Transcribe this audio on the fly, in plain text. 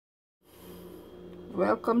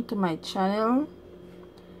Welcome to my channel.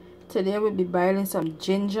 Today we'll be boiling some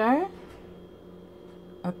ginger,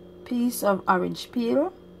 a piece of orange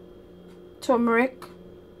peel, turmeric,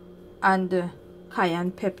 and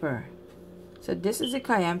cayenne pepper. So this is the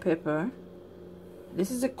cayenne pepper, this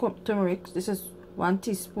is the turmeric, this is 1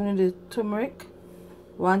 teaspoon of the turmeric,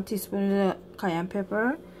 1 teaspoon of the cayenne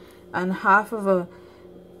pepper, and half of a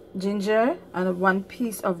ginger, and 1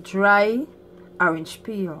 piece of dry orange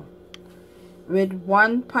peel, with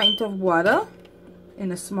 1 pint of water in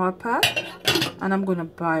a small pot. And I'm gonna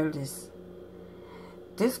boil this.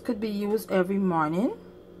 This could be used every morning,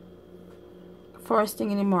 first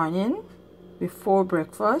thing in the morning before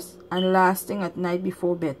breakfast, and last thing at night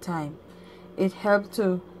before bedtime. It helps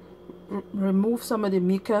to remove some of the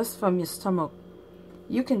mucus from your stomach.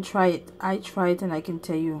 You can try it. I try it and I can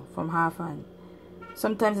tell you from half hand.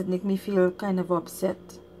 Sometimes it makes me feel kind of upset.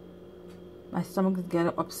 My stomach is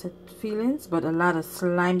getting upset feelings, but a lot of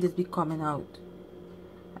slime just be coming out.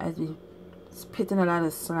 I'll be spitting a lot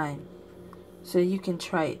of slime. So you can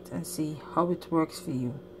try it and see how it works for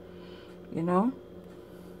you. You know?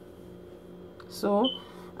 So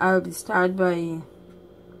I'll be start by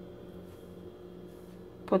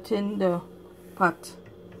putting the pot,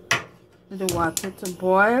 the water to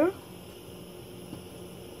boil.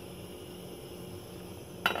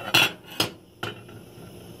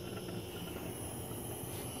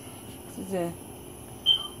 This is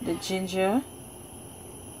the ginger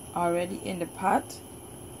already in the pot,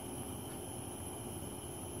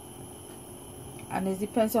 and it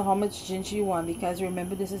depends on how much ginger you want, because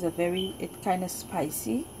remember this is it's kind of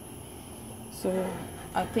spicy. So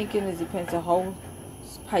I'm thinking it depends on how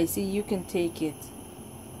spicy you can take it.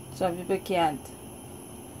 Some people can't.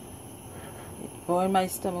 It boils my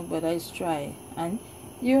stomach, but I try. And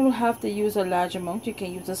you don't have to use a large amount. You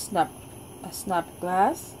can use a snap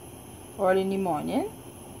glass early in the morning.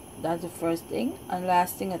 That's the first thing, and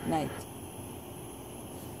last thing at night.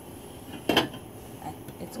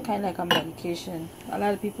 It's kind of like a medication. A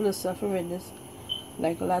lot of people are suffering this,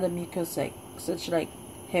 like a lot of mucus, like such like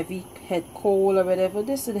heavy head cold or whatever.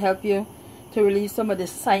 This would help you to relieve some of the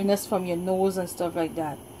sinus from your nose and stuff like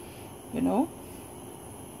that. You know,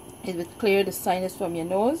 it would clear the sinus from your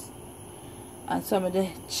nose and some of the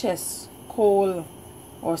chest cold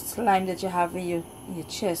or slime that you have in your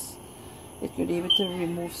chest. It could be able to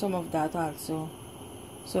remove some of that also.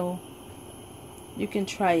 So you can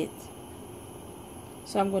try it.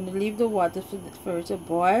 So I'm going to leave the water for it to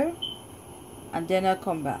boil, and then I'll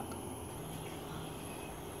come back.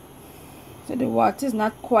 So the water is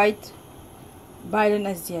not quite boiling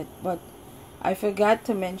as yet, but I forgot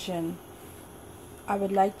to mention I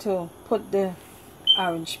would like to put the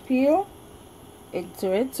orange peel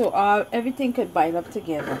into it, so everything could boil up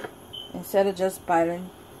together instead of just boiling.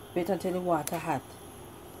 Wait until the water hot.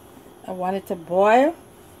 I want it to boil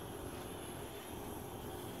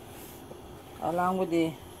along with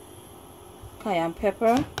the cayenne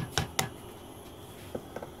pepper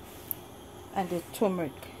and the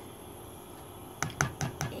turmeric.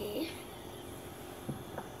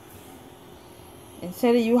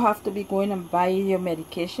 Instead of you have to be going and buy your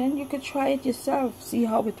medication, you could try it yourself. See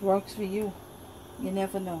how it works for you. You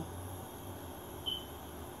never know.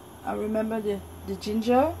 I remember the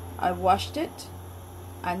ginger, I washed it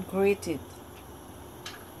and grated.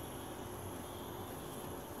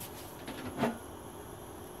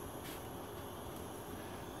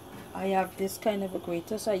 I have this kind of a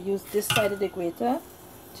grater, so I use this side of the grater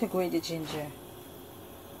to grate the ginger.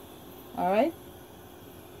 Alright?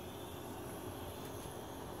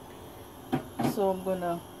 So I'm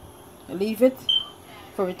gonna leave it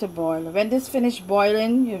for it to boil. When this finished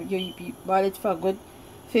boiling, you boil it for a good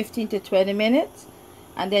 15 to 20 minutes,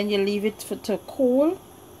 and then you leave it to cool,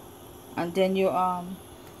 and then you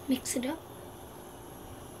mix it up,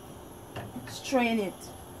 strain it.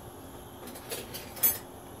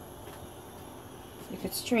 You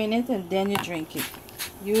could strain it and then you drink it.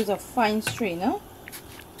 Use a fine strainer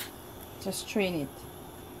to strain it.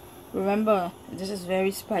 Remember, this is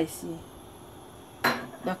very spicy.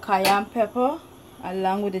 The cayenne pepper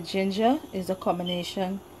along with the ginger is a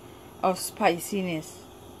combination of spiciness,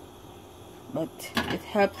 but it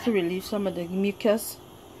helps to relieve some of the mucus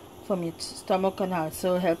from your stomach, and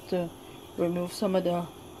also help to remove some of the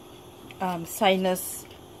sinus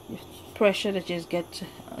pressure that you just get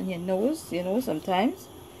on your nose, you know, sometimes.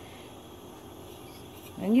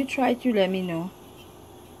 When you try it, you let me know.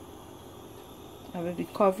 I will be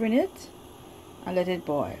covering it and let it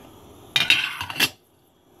boil.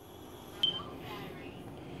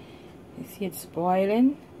 You see it's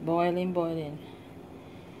boiling, boiling.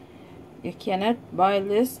 You cannot boil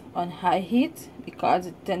this on high heat because because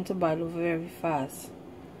it tends to boil over very fast.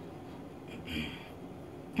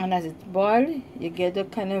 And as it boils, you get a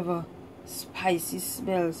kind of a spicy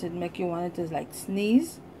smell, so it make you want it to like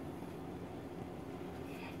sneeze.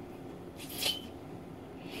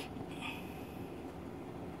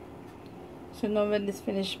 So now when it's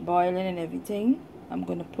finished boiling and everything, I'm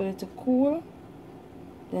going to put it to cool,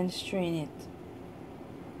 then strain it.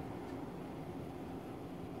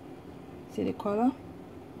 See the color?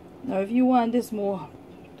 Now if you want this more,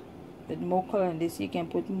 with more color than this, you can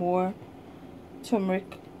put more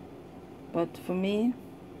turmeric. But for me,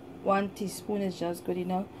 1 teaspoon is just good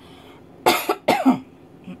enough.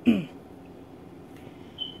 It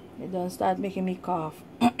don't start making me cough.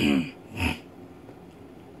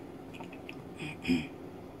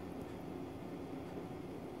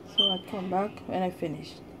 So I'll come back when I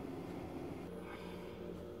finish.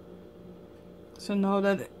 So now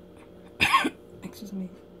that excuse me,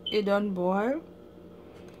 it done boil,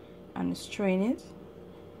 and strain it.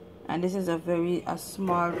 And this is a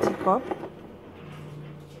small teacup.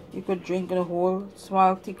 You could drink the whole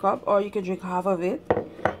small teacup, or you could drink half of it.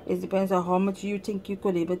 It depends on how much you think you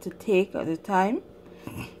could able to take at the time,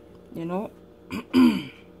 you know.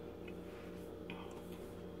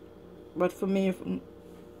 But for me,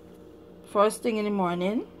 first thing in the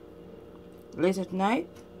morning, late at night,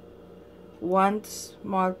 1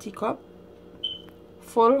 small teacup,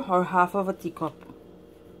 full or half of a teacup.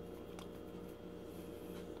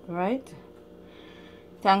 Right?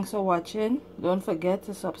 Thanks for watching. Don't forget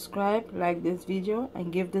to subscribe, like this video,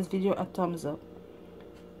 and give this video a thumbs up.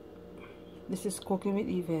 This is Cooking with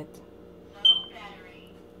Yvette.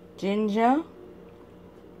 Ginger,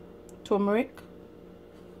 turmeric,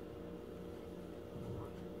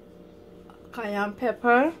 cayenne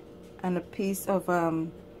pepper, and a piece of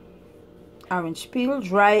orange peel,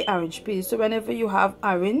 dry orange peel. So whenever you have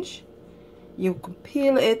orange, you can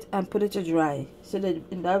peel it and put it to dry, so that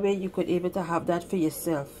in that way you could able to have that for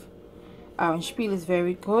yourself. Orange peel is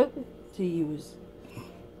very good to use.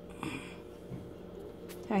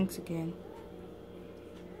 Thanks again.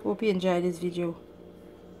 Hope you enjoyed this video.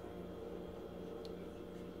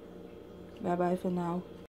 Bye bye for now.